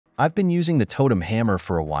I've been using the Totem hammer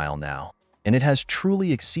for a while now, and it has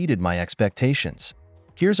truly exceeded my expectations.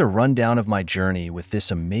 Here's a rundown of my journey with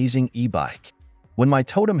this amazing e-bike. When my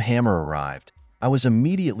Totem hammer arrived, I was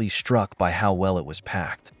immediately struck by how well it was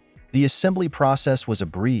packed. The assembly process was a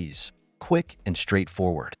breeze, quick and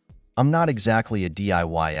straightforward. I'm not exactly a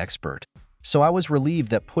DIY expert, so I was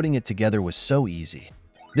relieved that putting it together was so easy.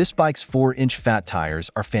 This bike's 4-inch fat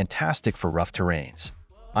tires are fantastic for rough terrains.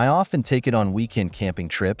 I often take it on weekend camping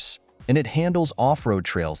trips, and it handles off-road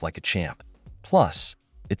trails like a champ. Plus,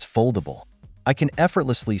 it's foldable. I can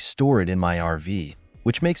effortlessly store it in my RV,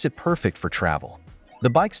 which makes it perfect for travel. The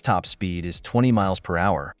bike's top speed is 20 miles per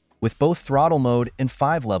hour, with both throttle mode and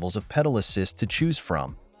 5 levels of pedal assist to choose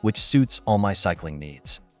from, which suits all my cycling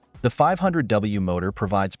needs. The 500W motor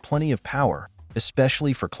provides plenty of power,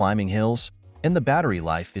 especially for climbing hills, and the battery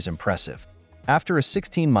life is impressive. After a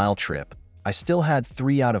 16-mile trip, I still had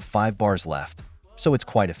 3 out of 5 bars left, so it's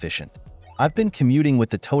quite efficient. I've been commuting with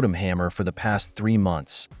the Totem hammer for the past 3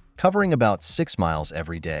 months, covering about 6 miles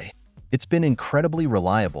every day. It's been incredibly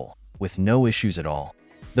reliable, with no issues at all.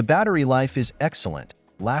 The battery life is excellent,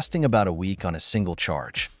 lasting about a week on a single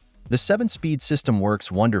charge. The 7-speed system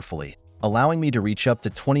works wonderfully, allowing me to reach up to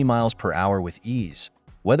 20 miles per hour with ease,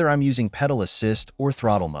 whether I'm using pedal assist or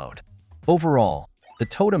throttle mode. Overall, the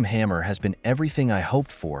Totem hammer has been everything I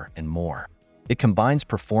hoped for and more. It combines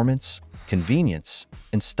performance, convenience,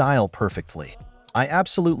 and style perfectly. I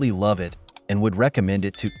absolutely love it and would recommend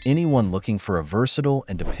it to anyone looking for a versatile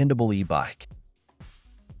and dependable e-bike.